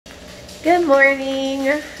Good morning.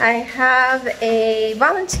 I have a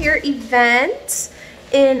volunteer event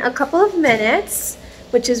in a couple of minutes,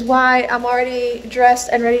 which is why I'm already dressed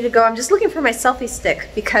and ready to go. I'm just looking for my selfie stick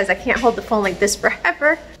because I can't hold the phone like this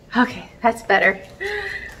forever. Okay, that's better.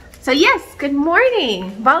 So yes, good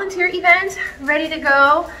morning. Volunteer event, ready to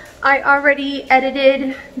go. I already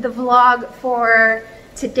edited the vlog for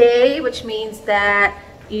today, which means that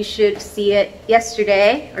you should see it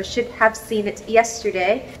yesterday, or should have seen it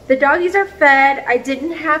yesterday. The doggies are fed. I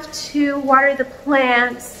didn't have to water the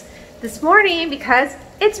plants this morning because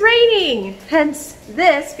it's raining. Hence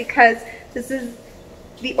this, because this is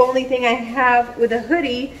the only thing I have with a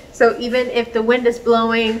hoodie. So even if the wind is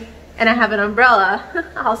blowing and I have an umbrella,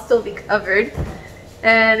 I'll still be covered.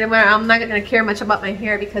 And I'm not gonna care much about my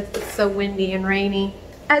hair because it's so windy and rainy.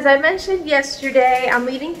 As I mentioned yesterday, I'm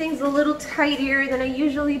leaving things a little tidier than I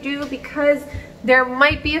usually do because there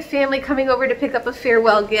might be a family coming over to pick up a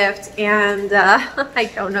farewell gift, and I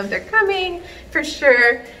don't know if they're coming for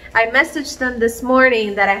sure. I messaged them this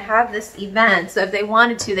morning that I have this event, so if they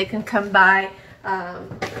wanted to, they can come by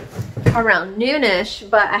around noonish,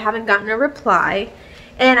 but I haven't gotten a reply.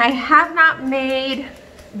 And I have not made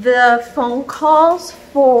the phone calls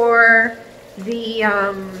for the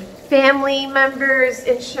family members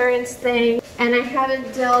insurance thing, and I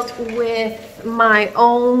haven't dealt with my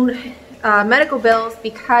own medical bills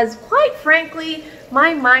because, quite frankly,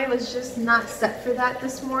 my mind was just not set for that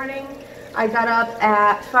this morning. I got up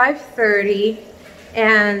at 5:30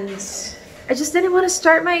 and I just didn't want to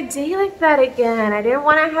start my day like that again. I didn't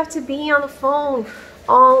want to have to be on the phone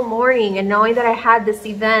all morning, and knowing that I had this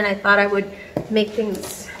event, I thought I would make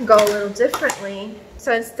things go a little differently.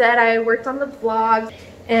 So instead I worked on the vlog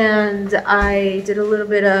and I did a little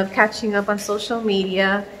bit of catching up on social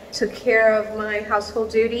media, took care of my household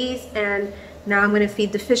duties, and now I'm going to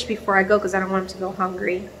feed the fish before I go because I don't want them to go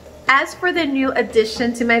hungry. As for the new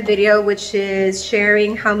addition to my video, which is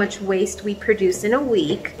sharing how much waste we produce in a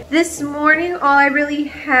week, this morning all I really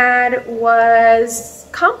had was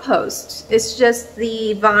compost. It's just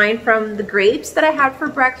the vine from the grapes that I had for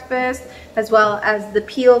breakfast, as well as the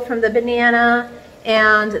peel from the banana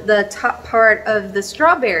and the top part of the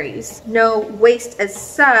strawberries. No waste as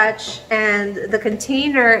such, and the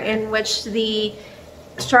container in which the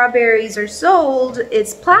strawberries are sold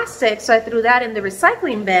is plastic, so I threw that in the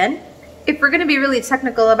recycling bin. If we're gonna be really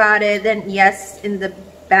technical about it, then yes, in the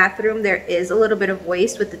bathroom there is a little bit of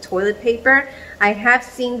waste with the toilet paper. I have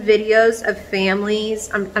seen videos of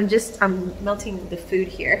families, I'm melting the food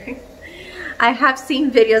here. I have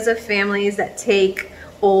seen videos of families that take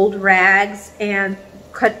old rags and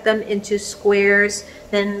cut them into squares,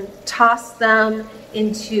 then toss them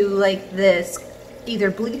into like this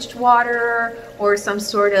either bleached water or some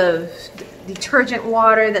sort of detergent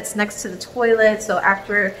water that's next to the toilet. So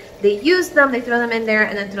after they use them, they throw them in there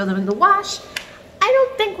and then throw them in the wash. I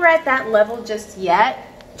don't think we're at that level just yet.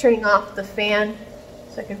 Turning off the fan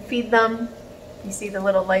so I can feed them. You see the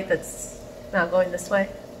little light that's now going this way?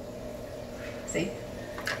 See?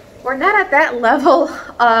 We're not at that level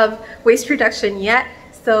of waste reduction yet.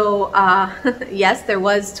 So yes, there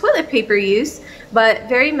was toilet paper use, but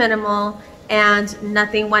very minimal, and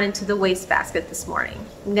nothing went into the waste basket this morning.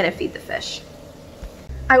 I'm gonna feed the fish.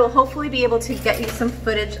 I will hopefully be able to get you some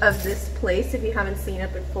footage of this place if you haven't seen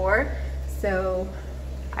it before. So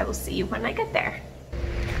I will see you when I get there.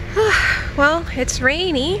 Well, it's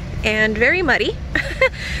rainy and very muddy.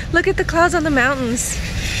 Look at the clouds on the mountains.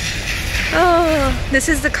 Oh, this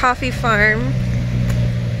is the coffee farm.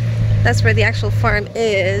 That's where the actual farm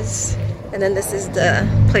is. And then this is the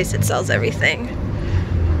place that sells everything.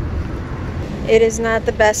 It is not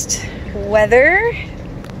the best weather,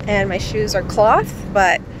 and my shoes are cloth,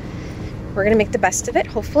 but we're gonna make the best of it,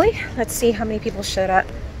 hopefully. Let's see how many people showed up.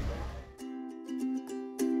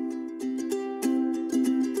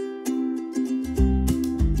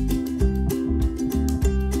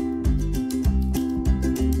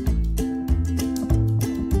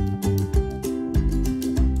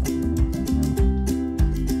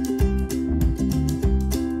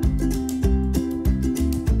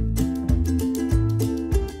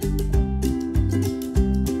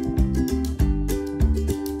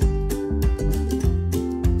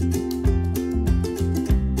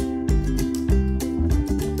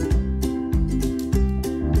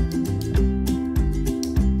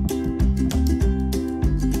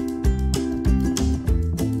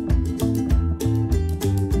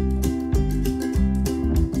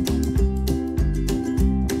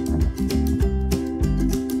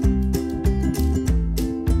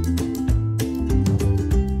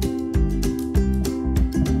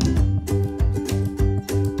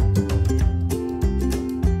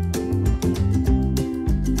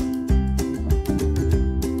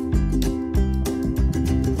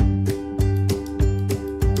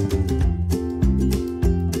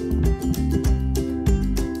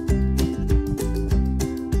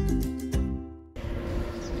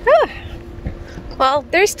 Well,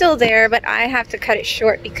 they're still there, but I have to cut it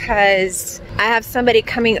short because I have somebody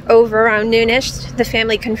coming over around noonish. The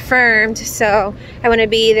family confirmed, so I want to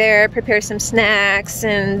be there, prepare some snacks,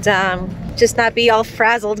 and just not be all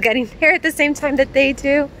frazzled getting there at the same time that they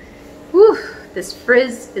do. Whew, this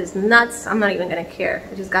frizz is nuts. I'm not even gonna care.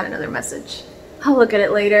 I just got another message. I'll look at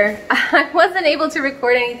it later. I wasn't able to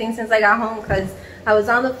record anything since I got home because I was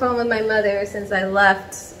on the phone with my mother since I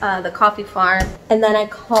left the coffee farm. And then I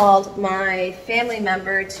called my family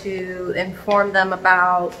member to inform them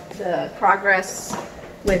about the progress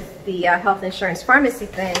with the health insurance pharmacy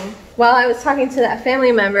thing. While I was talking to that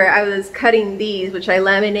family member, I was cutting these, which I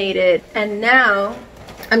laminated. And now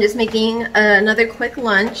I'm just making another quick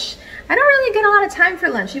lunch. I don't really get a lot of time for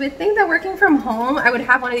lunch. You would think that working from home, I would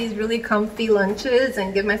have one of these really comfy lunches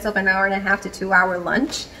and give myself an hour and a half to 2 hour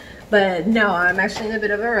lunch. But no, I'm actually in a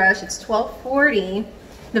bit of a rush. It's 12:40.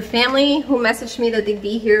 The family who messaged me that they'd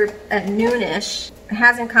be here at noonish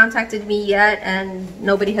hasn't contacted me yet, and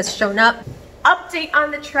nobody has shown up. Update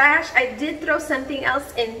on the trash. I did throw something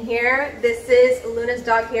else in here. This is Luna's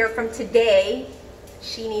dog hair from today.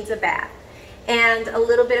 She needs a bath. And a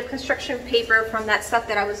little bit of construction paper from that stuff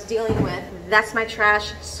that I was dealing with. That's my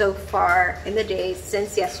trash so far in the day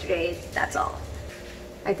since yesterday. That's all.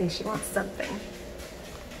 I think she wants something.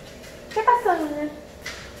 ¿Qué pasó, Luna?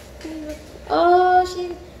 Oh,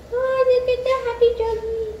 look at the happy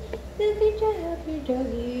doggy. Look at the happy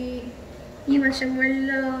doggy. You want some more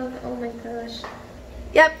love? Oh my gosh.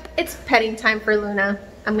 Yep, it's petting time for Luna.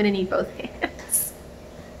 I'm gonna need both hands.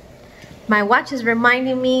 My watch is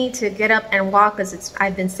reminding me to get up and walk because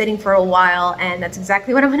I've been sitting for a while, and that's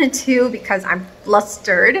exactly what I'm gonna do because I'm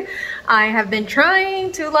flustered. I have been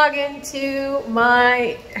trying to log into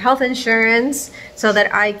my health insurance so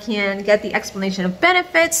that I can get the explanation of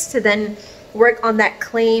benefits to then work on that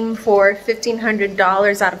claim for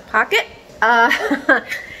 $1,500 out of pocket.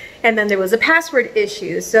 And then there was a password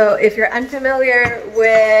issue. So if you're unfamiliar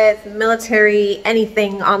with military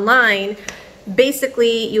anything online,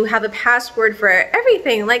 basically you have a password for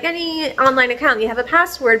everything. Like any online account, you have a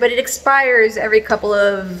password, but it expires every couple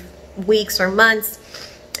of weeks or months.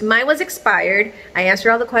 Mine was expired. I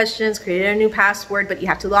answered all the questions, created a new password, but you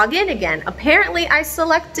have to log in again. Apparently I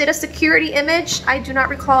selected a security image. I do not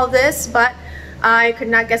recall this, but I could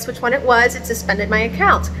not guess which one it was. It suspended my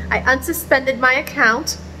account. I unsuspended my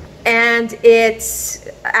account, and it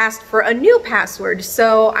asked for a new password.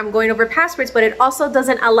 So I'm going over passwords, but it also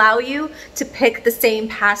doesn't allow you to pick the same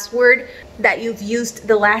password that you've used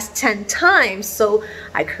the last 10 times. So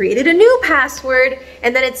I created a new password,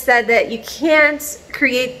 and then it said that you can't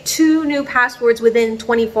create 2 new passwords within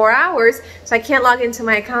 24 hours. So I can't log into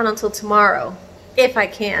my account until tomorrow, if I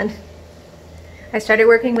can. I started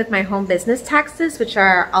working with my home business taxes, which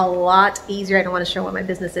are a lot easier. I don't want to show what my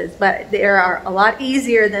business is, but they are a lot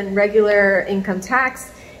easier than regular income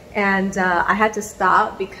tax. And I had to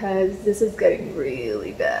stop because this is getting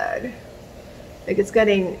really bad. Like, it's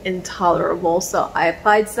getting intolerable. So I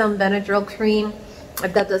applied some Benadryl cream.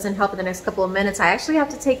 If that doesn't help in the next couple of minutes, I actually have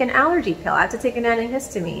to take an allergy pill. I have to take an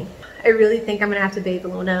antihistamine. I really think I'm gonna have to bathe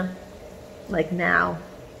Luna, like now.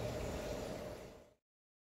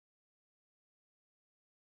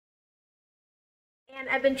 And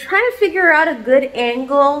I've been trying to figure out a good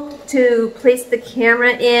angle to place the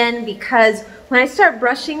camera in, because when I start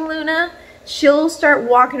brushing Luna, she'll start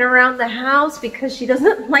walking around the house because she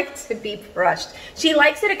doesn't like to be brushed. She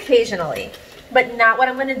likes it occasionally, but not what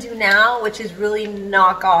I'm gonna do now, which is really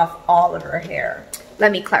knock off all of her hair.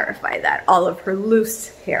 Let me clarify that, all of her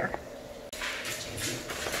loose hair.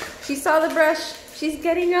 She saw the brush, she's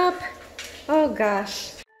getting up. Oh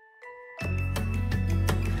gosh.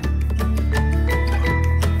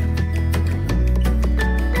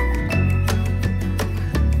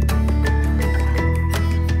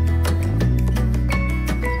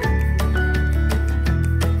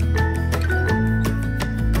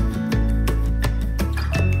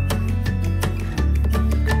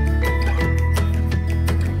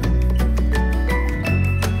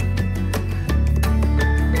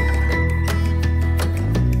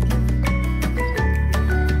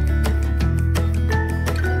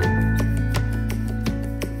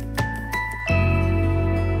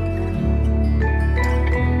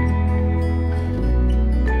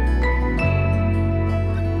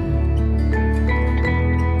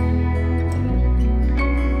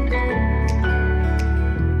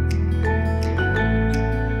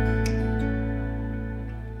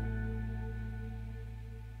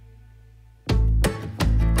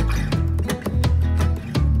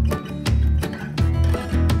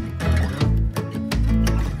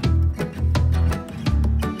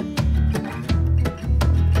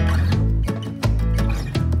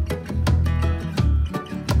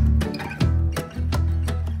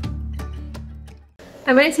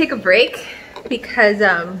 I'm gonna take a break because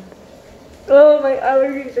oh, my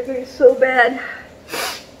allergies are getting so bad.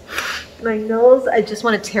 My nose, I just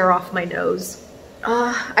want to tear off my nose.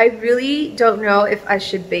 I really don't know if I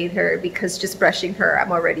should bathe her because just brushing her,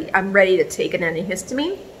 I'm ready to take an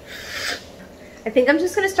antihistamine. I think I'm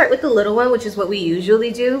just gonna start with the little one, which is what we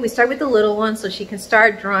usually do. We start with the little one so she can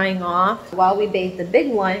start drying off while we bathe the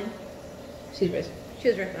big one. She was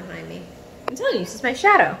right behind me. I'm telling you, this is my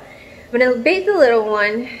shadow. I'm gonna bathe the little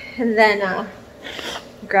one and then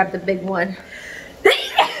grab the big one.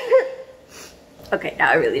 Okay, now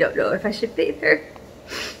I really don't know if I should bathe her.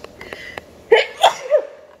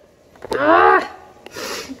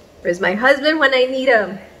 Where's my husband when I need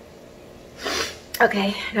him?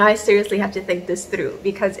 Okay, now I seriously have to think this through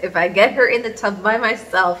because if I get her in the tub by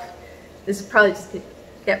myself, this is probably just gonna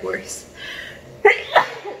get worse.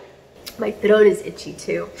 My throat is itchy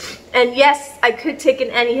too. And yes, I could take an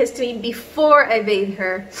antihistamine before I bathe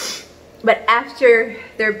her, but after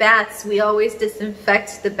their baths, we always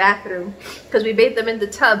disinfect the bathroom because we bathe them in the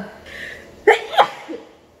tub.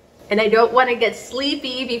 And I don't want to get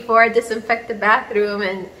sleepy before I disinfect the bathroom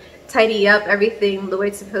and tidy up everything the way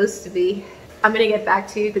it's supposed to be. I'm gonna get back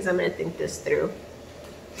to you because I'm gonna think this through.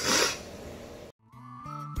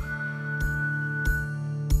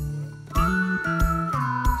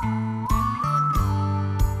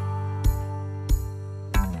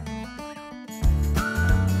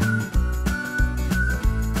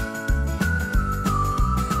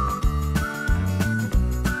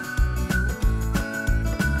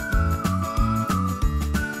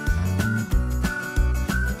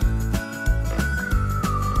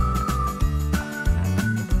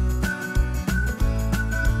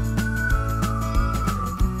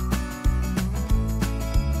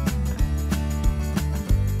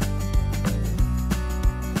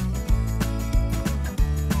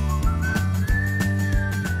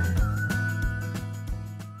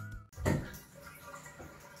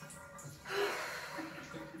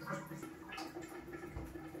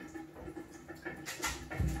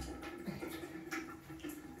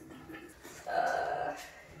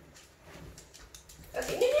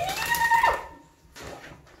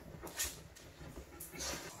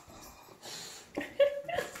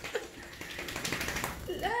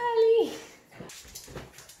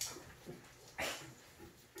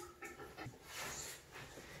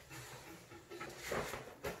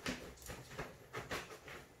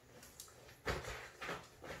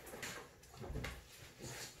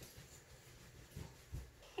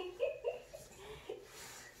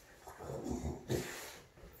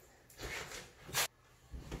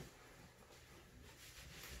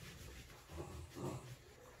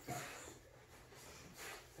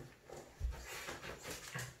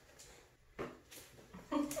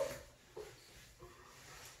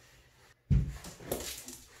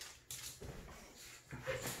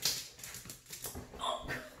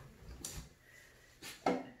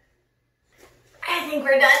 I think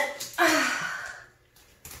we're done.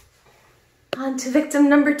 On to victim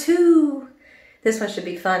number 2. This one should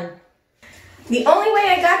be fun. The only way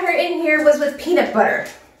I got her in here was with peanut butter.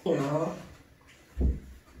 No.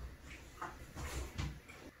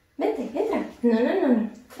 Vente, entra. No.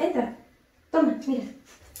 Entra. Toma, mira.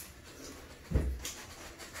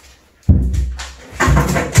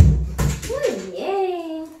 Muy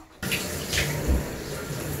bien.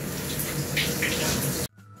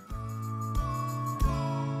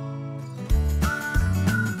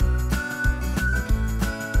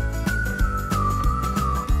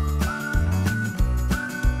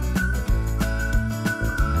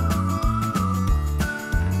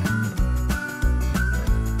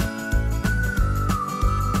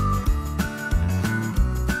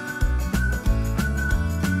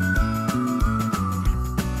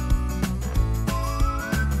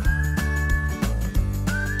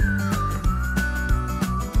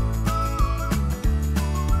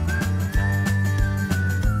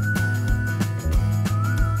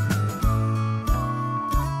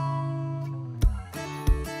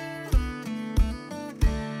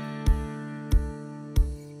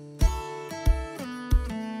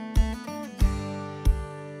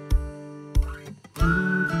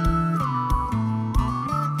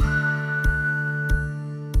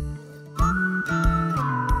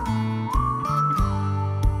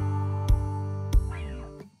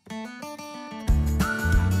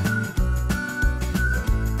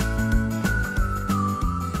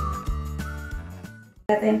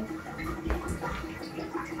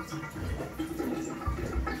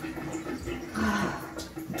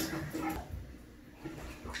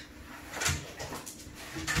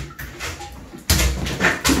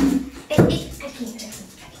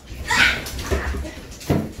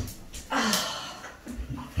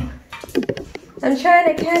 I'm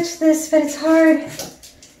trying to catch this, but it's hard.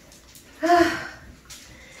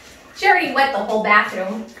 She already wet the whole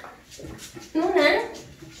bathroom.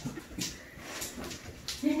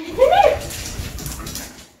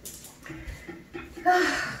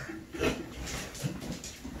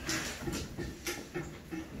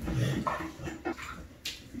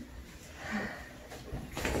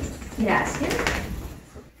 Yes.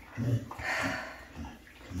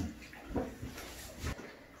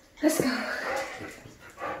 Let's go.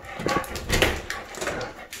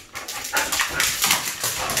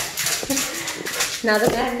 Now the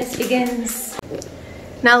madness begins.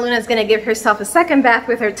 Now Luna's gonna give herself a second bath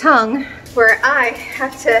with her tongue, where I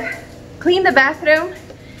have to clean the bathroom.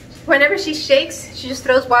 Whenever she shakes, she just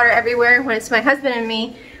throws water everywhere. When it's my husband and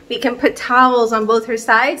me, we can put towels on both her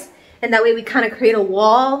sides, and that way we kind of create a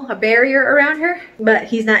wall, a barrier around her. But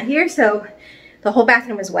he's not here, so the whole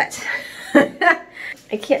bathroom is wet.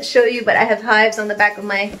 I can't show you, but I have hives on the back of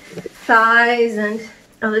my thighs and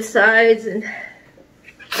on the sides, and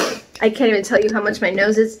I can't even tell you how much my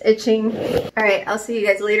nose is itching. All right, I'll see you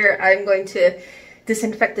guys later. I'm going to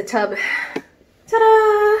disinfect the tub.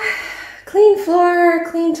 Ta-da! Clean floor,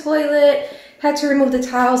 clean toilet. Had to remove the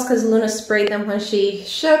towels because Luna sprayed them when she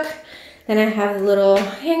shook. Then I have the little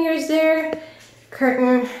hangers there.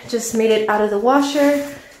 Curtain just made it out of the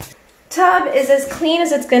washer. Tub is as clean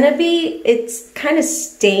as it's gonna be. It's kind of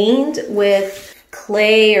stained with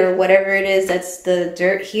clay or whatever it is. That's the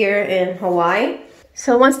dirt here in Hawaii.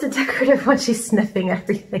 So once the decorative one, she's sniffing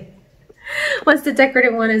everything. Once the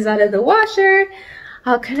decorative one is out of the washer,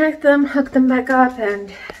 I'll connect them, hook them back up,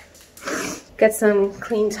 and get some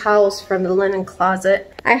clean towels from the linen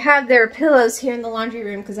closet. I have their pillows here in the laundry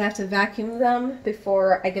room because I have to vacuum them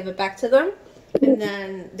before I give it back to them. And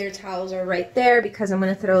then their towels are right there because I'm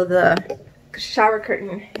gonna throw the shower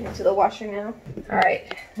curtain into the washer now. All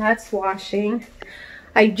right, that's washing.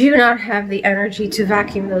 I do not have the energy to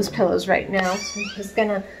vacuum those pillows right now, so I'm just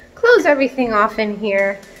gonna close everything off in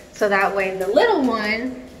here so that way the little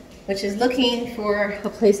one, which is looking for a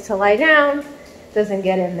place to lie down, doesn't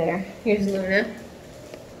get in there. Here's Luna.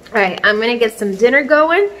 All right, I'm gonna get some dinner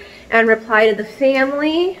going and reply to the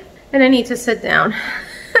family, and I need to sit down.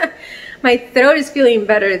 My throat is feeling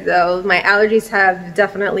better though. My allergies have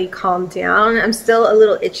definitely calmed down. I'm still a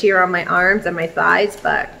little itchy around my arms and my thighs,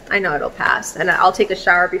 but I know it'll pass. And I'll take a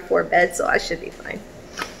shower before bed, so I should be fine.